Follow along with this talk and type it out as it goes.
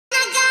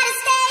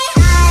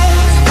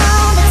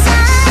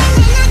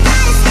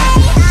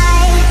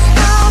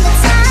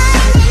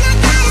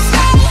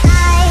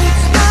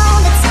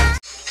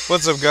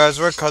What's up, guys?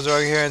 We're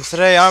Kazuragi here, and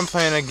today I'm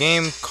playing a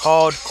game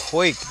called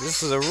Quake.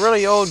 This is a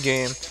really old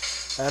game,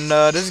 and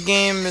this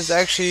game is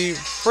actually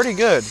pretty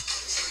good.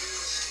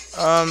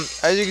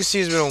 As you can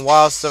see, it's been a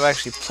while since I've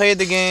actually played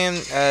the game,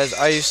 as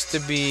I used to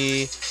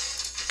be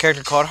a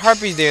character called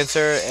Harpy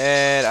Dancer,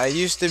 and I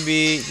used to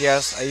be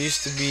I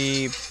used to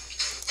be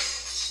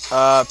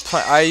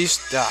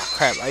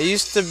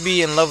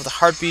in love with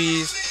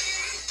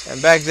harpies,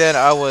 and back then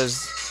I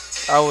was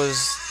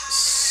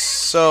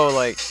so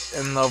like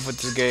in love with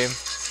this game.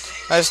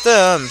 I still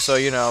am, so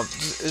you know,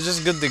 it's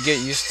just good to get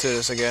used to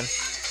this again.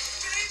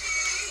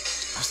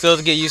 I still have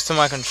to get used to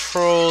my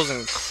controls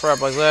and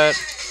crap like that.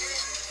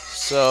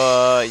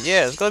 So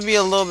yeah, it's gonna be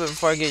a little bit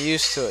before I get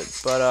used to it,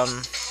 but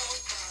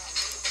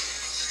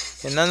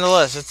and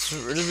nonetheless,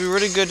 it'll be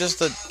really good just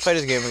to play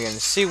this game again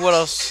and see what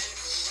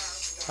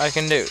else I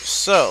can do.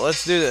 So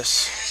let's do this.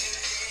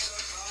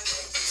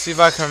 See if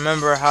I can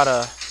remember how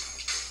to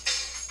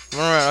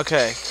run around.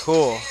 Okay,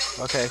 cool.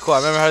 Okay, cool. I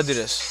remember how to do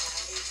this.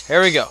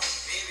 Here we go.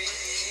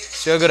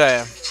 See how good I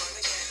am.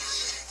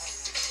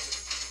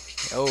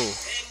 Oh.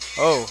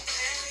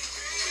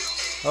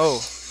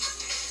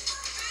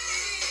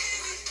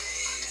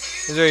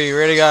 This is where you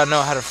really gotta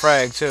know how to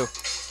frag too.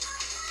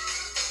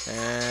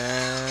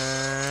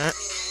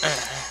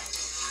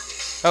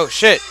 Oh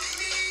shit.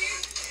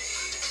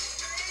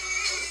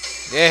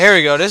 Yeah, here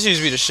we go. This used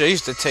to be the shit I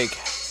used to take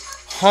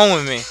home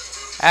with me.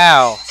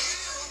 Ow.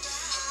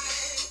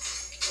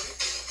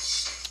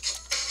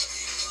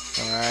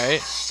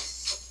 Alright.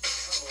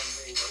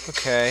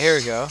 Okay, here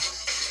we go.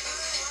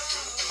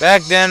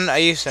 Back then, I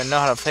used to know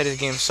how to play this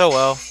game so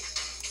well.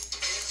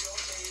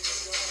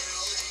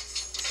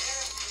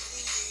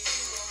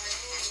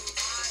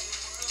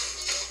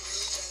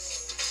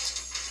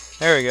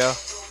 There we go.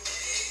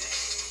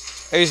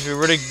 I used to be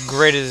really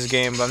great at this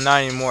game, but I'm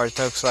not anymore, it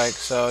looks like,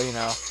 so, you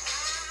know.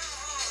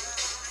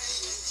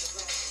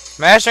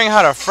 Mastering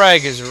how to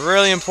frag is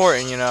really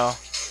important, you know.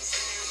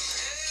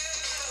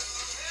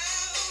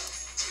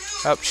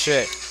 Oh,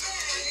 shit.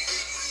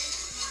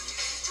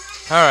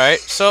 Alright,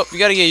 so you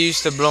gotta get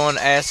used to blowing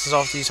asses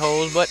off these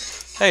holes, but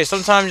hey,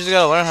 sometimes you just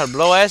gotta learn how to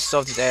blow asses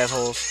off these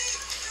assholes.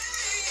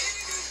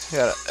 You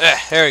gotta,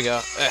 there we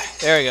go,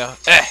 there we go,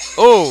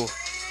 ooh!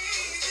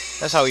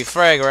 That's how we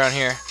frag around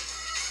here.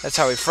 That's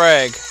how we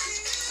frag.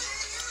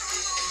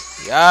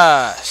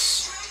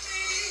 Yes!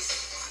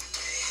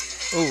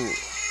 Ooh,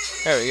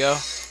 there we go.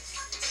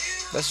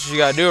 That's what you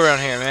gotta do around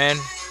here, man.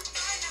 You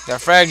gotta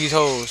frag these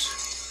holes.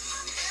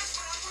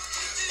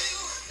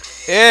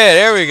 Yeah,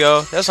 there we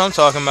go. That's what I'm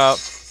talking about.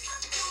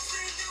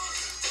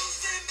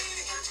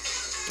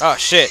 Oh,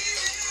 shit.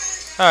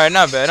 Alright,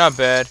 not bad, not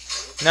bad.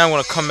 Now I'm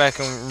gonna come back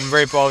and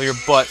rape all your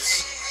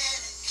butts.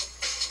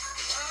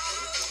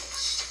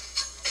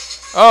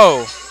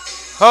 Oh.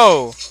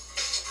 Ho.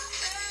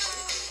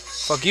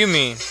 Fuck you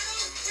mean.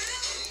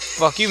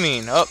 Fuck you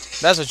mean. Oh,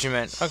 that's what you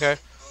meant. Okay.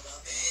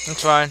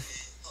 That's fine.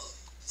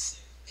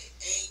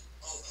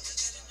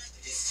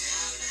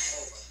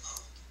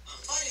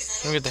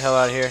 Let me get the hell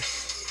out of here.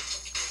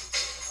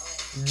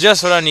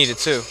 Just what I needed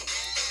too.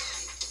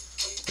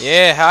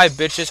 Yeah, hi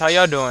bitches, how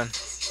y'all doing?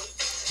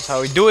 That's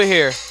how we do it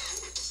here.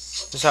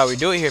 That's how we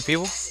do it here,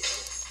 people.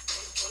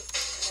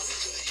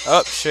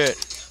 Oh shit.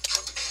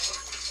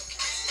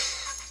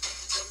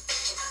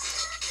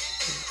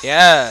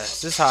 Yeah,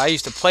 this is how I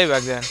used to play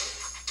back then.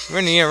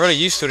 Really getting really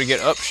used to get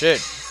up shit.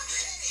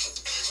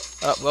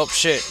 Up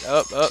shit.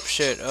 Up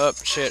shit.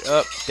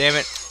 Up. Damn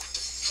it.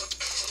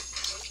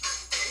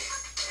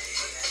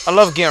 I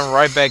love getting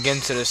right back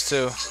into this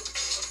too.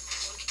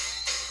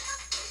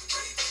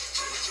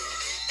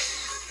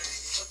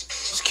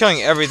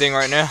 Killing everything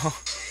right now.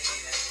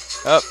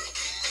 Up.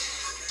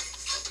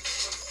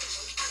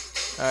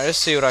 Alright, let's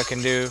see what I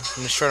can do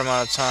in a short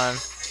amount of time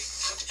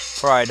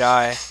before I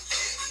die.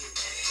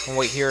 And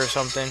wait here or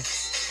something.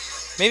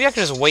 Maybe I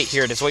can just wait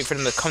here, just wait for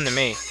them to come to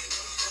me.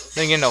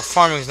 Then again, no,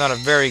 farming is not a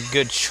very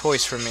good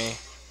choice for me.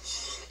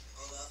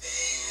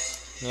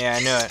 Yeah, I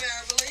knew it.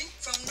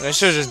 And I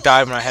should have just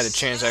died when I had the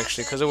chance,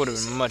 actually, because it would have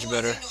been much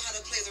better.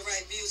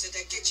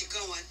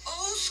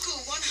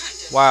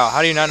 Wow,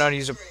 how do you not know how to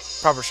use a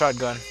proper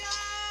shotgun?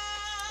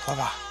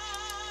 You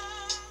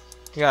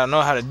gotta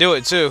know how to do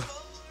it too.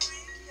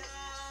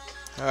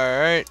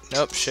 Alright.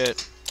 Nope,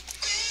 shit.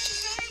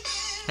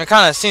 I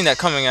kinda seen that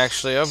coming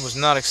actually. I was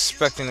not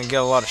expecting to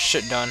get a lot of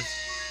shit done.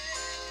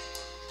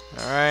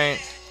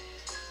 Alright.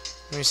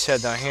 Let me just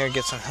head down here,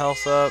 get some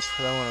health up,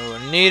 because I'm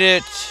gonna need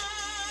it.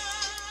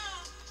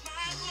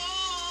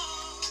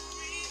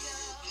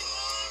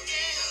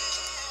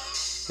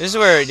 This is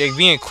where like,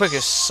 being quick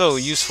is so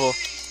useful.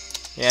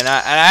 Yeah, and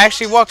I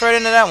actually walked right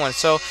into that one,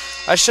 so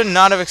I should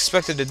not have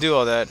expected to do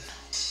all that.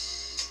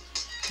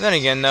 Then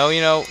again, though,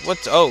 you know,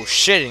 what's... Oh,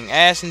 shitting,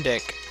 ass and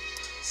dick.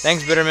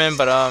 Thanks, Bitterman,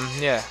 but,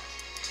 yeah.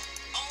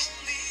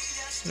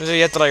 So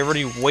you have to, like,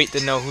 really wait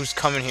to know who's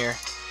coming here.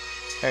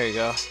 There you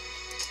go.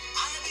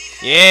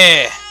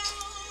 Yeah!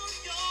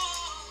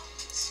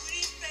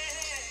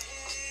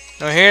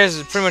 Now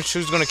here's pretty much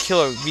who's gonna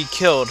kill or be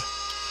killed.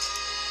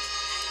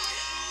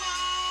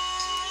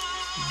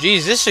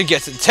 Jeez, this shit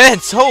gets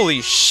intense.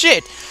 Holy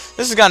shit.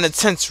 This has gotten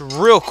intense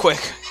real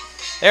quick.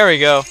 There we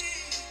go.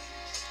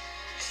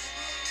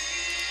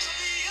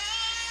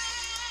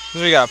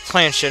 We got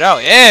playing shit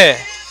out. Yeah.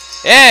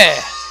 Yeah.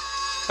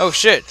 Oh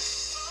shit.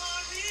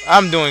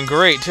 I'm doing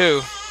great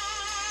too.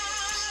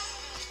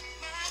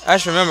 I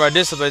just remember I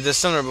did something like this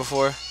similar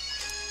before.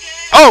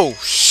 Oh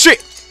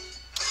shit.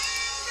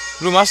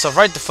 Blew myself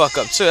right the fuck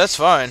up too. That's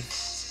fine.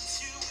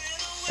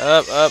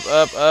 Up, up,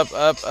 up, up,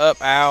 up,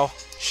 up. Ow.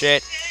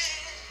 Shit.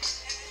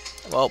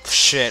 Well,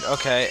 shit.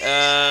 Okay.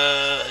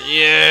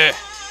 Yeah.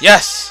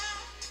 Yes.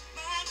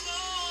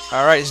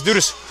 All right, let's do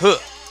this. Huh.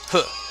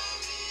 Huh.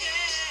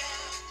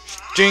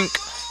 Jink.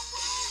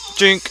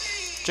 Jink.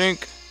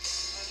 Jink.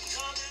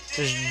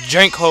 There's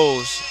jank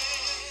holes.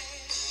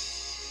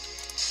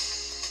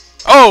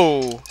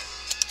 Oh.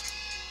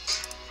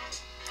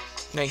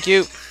 Thank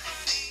you.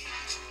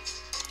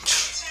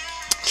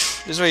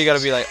 This is where you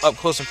gotta be like up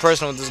close and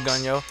personal with this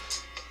gun, yo.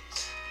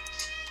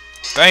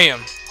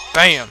 Bam.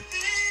 Bam.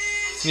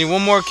 Need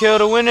one more kill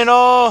to win it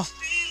all.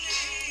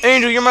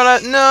 Angel, you're my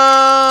last.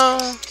 No.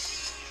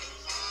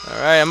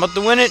 Alright, I'm about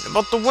to win it. I'm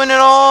about to win it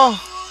all.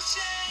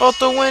 About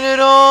to win it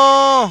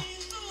all.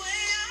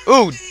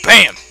 Ooh,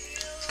 bam.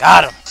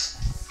 Got him.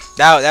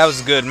 That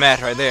was a good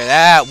match right there.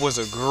 That was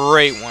a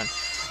great one.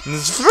 And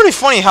it's really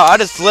funny how I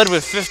just led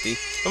with 50.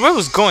 The way it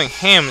was going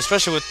ham,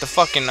 especially with the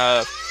fucking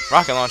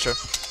rocket launcher.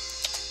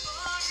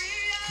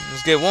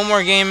 Let's get one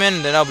more game in,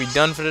 and then I'll be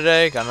done for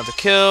today. Got another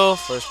kill.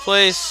 First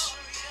place.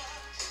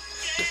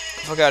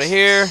 Fuck out of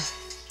here.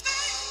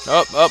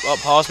 Up, up, up.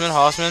 Hossman,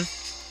 Hossman.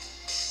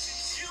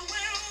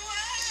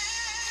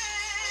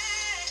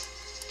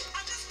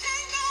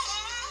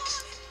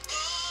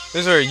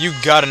 This is where you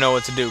gotta know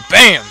what to do.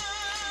 Bam!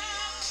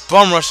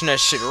 Bum rushing that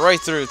shit right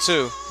through,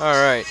 too.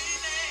 Alright.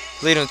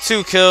 Leading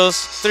 2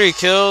 kills, 3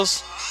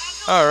 kills.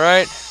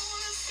 Alright.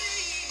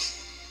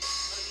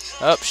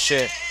 Up,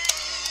 shit.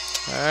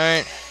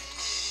 Alright.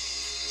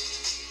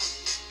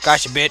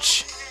 Gotcha,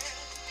 bitch.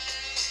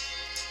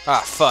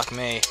 Ah, fuck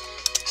me.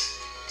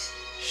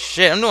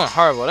 Shit, I'm doing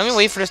horrible. Let me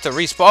wait for this to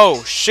respawn.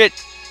 Oh, shit.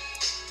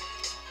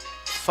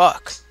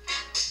 Fuck.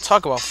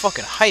 Talk about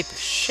fucking hype as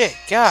shit.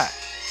 God.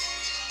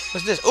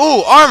 What's this?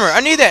 Ooh, armor.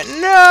 I need that.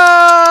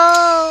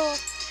 No!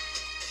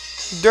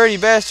 Dirty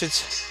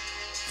bastards.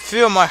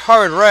 Feel my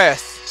hard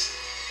wrath.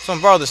 So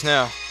I'm borrow this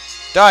now.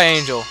 Die,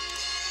 Angel.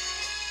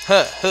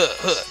 Huh, huh,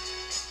 huh.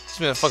 This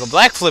been a fucking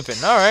black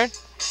flipping. Alright.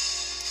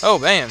 Oh,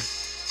 bam.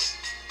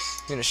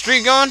 Getting a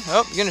streak going?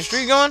 Oh, getting a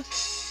streak going?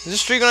 Is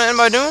this streak gonna end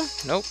by doom?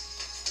 Nope.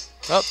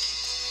 Oh.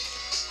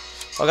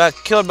 I got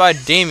killed by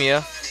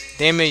Damia.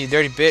 Damia, you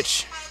dirty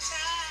bitch.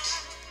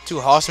 2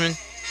 Hossman.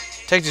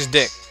 Take this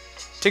dick.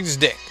 Take this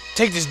dick.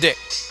 Take this dick.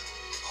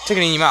 Take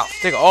it in your mouth.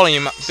 Take it all in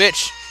your mouth.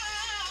 Bitch.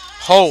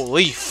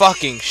 Holy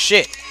fucking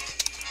shit.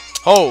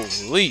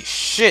 Holy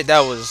shit.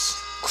 That was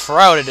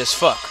crowded as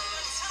fuck.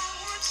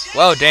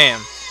 Well,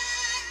 damn.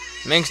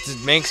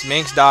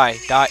 Minx, die.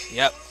 Die.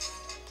 Yep.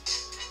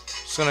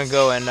 Just gonna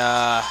go and,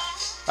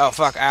 oh,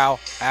 fuck. Ow.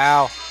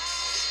 Ow.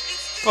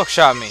 Fuck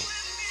shot me.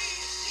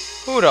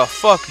 Who the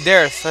fuck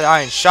dare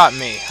try and shot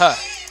me? Huh.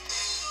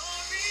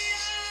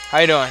 How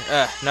you doing?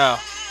 No.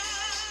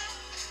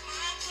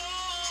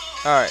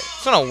 Alright.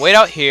 Just gonna wait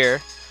out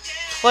here.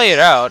 Play it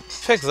out.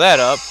 Pick that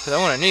up. Because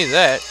I want to need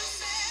that.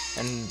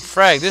 And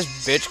frag this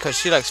bitch because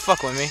she likes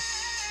fuck with me.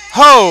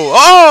 Ho!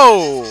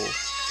 Oh!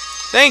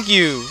 Thank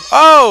you.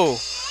 Oh!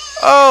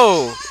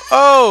 Oh!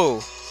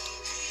 Oh!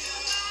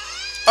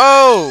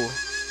 Oh!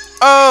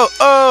 Oh!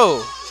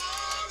 Oh!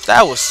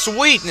 That was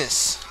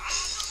sweetness.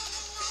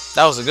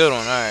 That was a good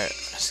one. Alright.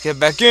 Let's get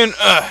back in.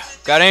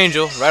 Got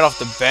Angel right off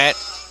the bat.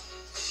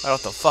 Right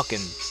off the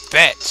fucking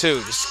bat,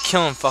 too. Just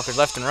killing fuckers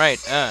left and right.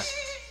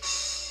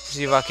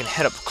 See if I can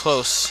head up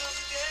close.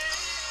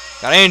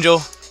 Got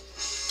Angel.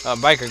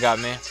 Biker got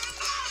me.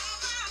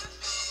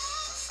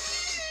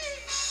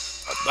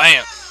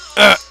 Bam.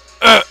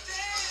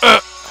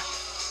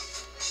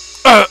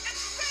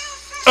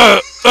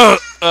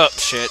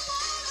 Shit.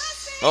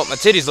 Oh, my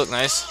titties look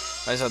nice.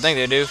 At least I think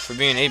they do for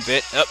being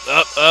 8-bit. Up,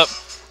 up, up.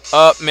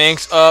 Up,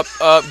 Minx. Up,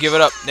 up. Give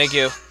it up. Thank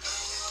you.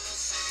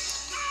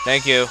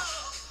 Thank you.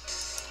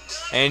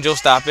 Angel,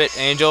 stop it.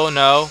 Angel,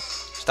 no.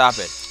 Stop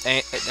it.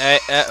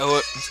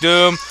 It's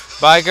Doom.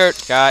 Biker.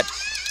 God.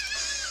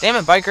 Damn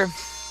it, Biker.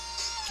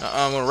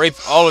 I'm gonna rape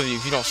all of you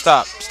if you don't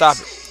stop. Stop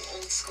it.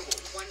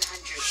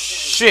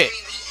 Shit.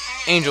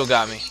 Angel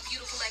got me.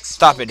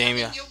 Stop it,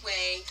 Damia.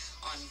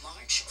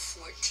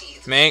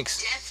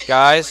 Minx.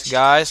 Guys,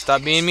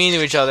 stop being mean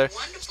to each other.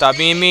 Stop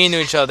being mean to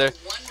each other.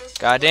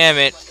 God damn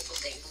it.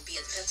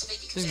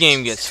 This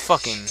game gets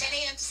fucking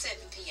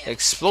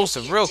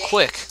explosive real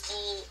quick.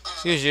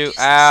 Excuse you.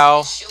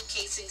 Ow.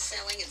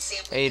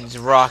 Hey,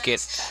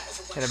 rocket.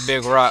 Hit a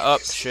big rock.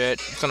 Up, shit.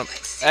 It's gonna.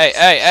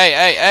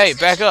 Hey,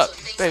 back up.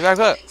 Hey, back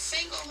up.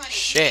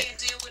 Shit.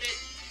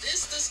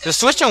 The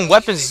switch on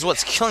weapons is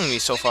what's killing me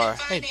so far.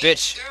 Hey,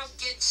 bitch.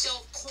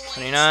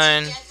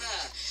 29.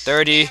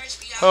 30.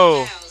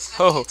 Oh.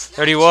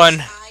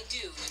 31.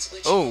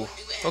 Oh.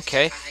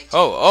 Okay.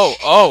 Oh, oh,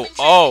 oh,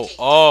 oh,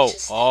 oh,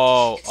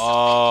 oh,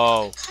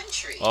 oh.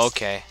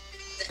 Okay.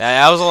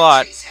 That was a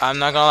lot. I'm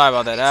not gonna lie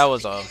about that. That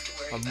was a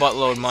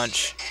buttload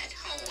munch.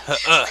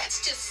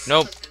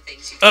 Nope.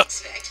 I'm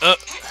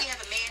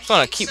just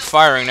gonna keep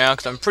firing now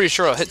because I'm pretty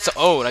sure I'll hit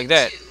like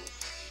that.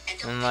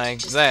 And like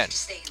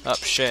that. Oh,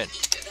 shit.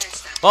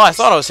 Well, I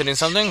thought I was hitting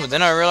something, but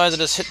then I realized I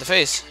just hit the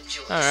face.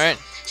 Alright.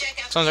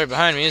 Someone's right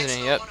behind me, isn't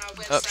he? Yep.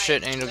 Oh,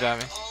 shit. Angel got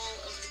me.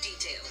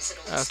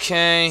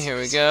 Okay, here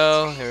we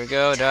go. Here we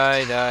go.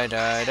 Die, die,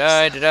 die,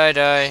 die, die,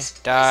 die,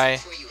 die,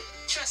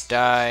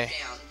 die,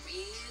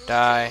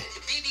 die,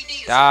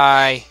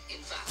 die.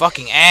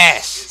 Fucking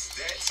ass.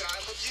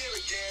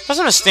 Plus,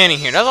 I'm just standing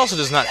here. That also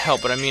does not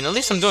help, but I mean, at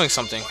least I'm doing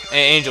something.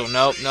 Hey, Angel.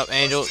 Nope, nope,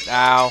 Angel.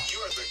 Ow.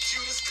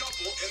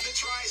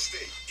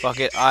 Fuck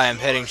it. I am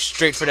heading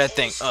straight for that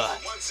thing.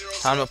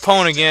 Time to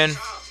pwn again.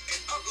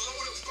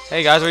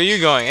 Hey, guys, where are you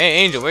going?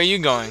 Hey, Angel, where are you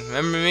going?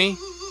 Remember me?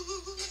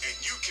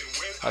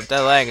 Oh,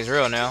 that lag is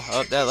real now.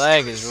 Oh, that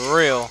lag is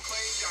real.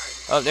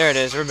 Oh, there it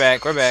is. We're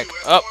back. We're back.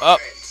 Up, up,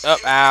 up.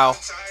 Ow.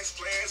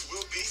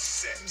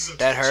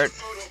 That hurt.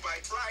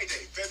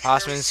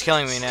 Hossman's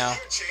killing me now.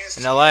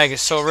 And the lag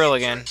is so real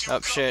again.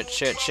 Up, shit,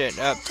 shit, shit.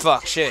 Up,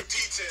 fuck, shit.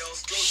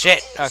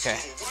 Shit. Okay.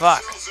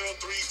 Fuck.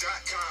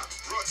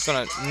 Just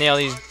gonna nail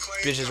these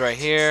bitches right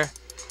here.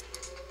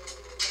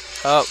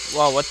 Oh,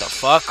 wow, what the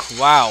fuck?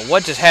 Wow,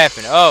 what just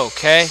happened? Oh,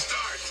 okay.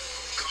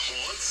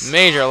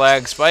 Major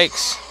lag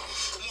spikes.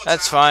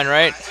 That's fine,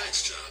 right?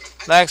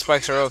 Lag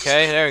spikes are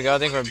okay. There we go. I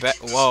think we're back.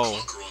 Whoa.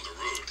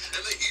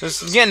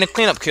 Just getting the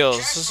cleanup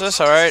kills.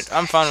 That's alright.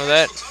 I'm fine with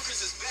that.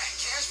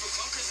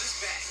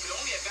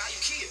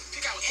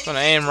 Gonna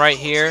aim right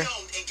here.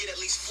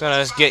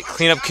 Gonna just get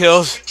cleanup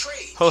kills.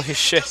 Holy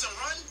shit.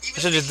 I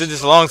should just did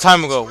this a long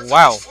time ago.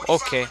 Wow.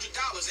 Okay.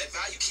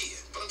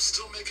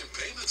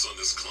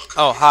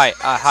 Oh, hi.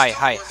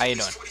 Hi. How you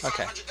doing?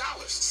 Okay.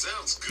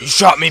 You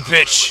shot me,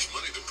 bitch.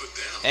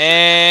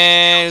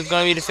 And it's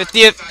gonna be the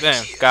 50th.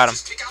 Bam. Got him.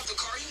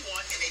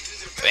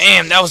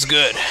 Bam. That was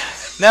good.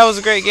 That was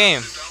a great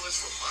game.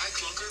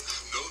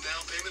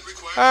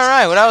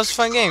 Alright, well that was a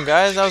fun game,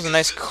 guys. That was a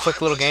nice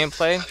quick little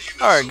gameplay.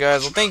 Alright,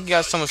 guys, well thank you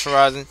guys so much for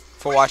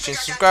watching.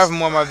 Subscribe for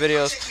more of my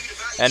videos.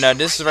 And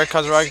this is Red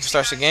Cosmorock for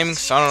Starship Gaming,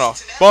 signing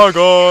off. Bye,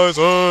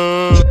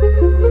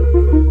 guys!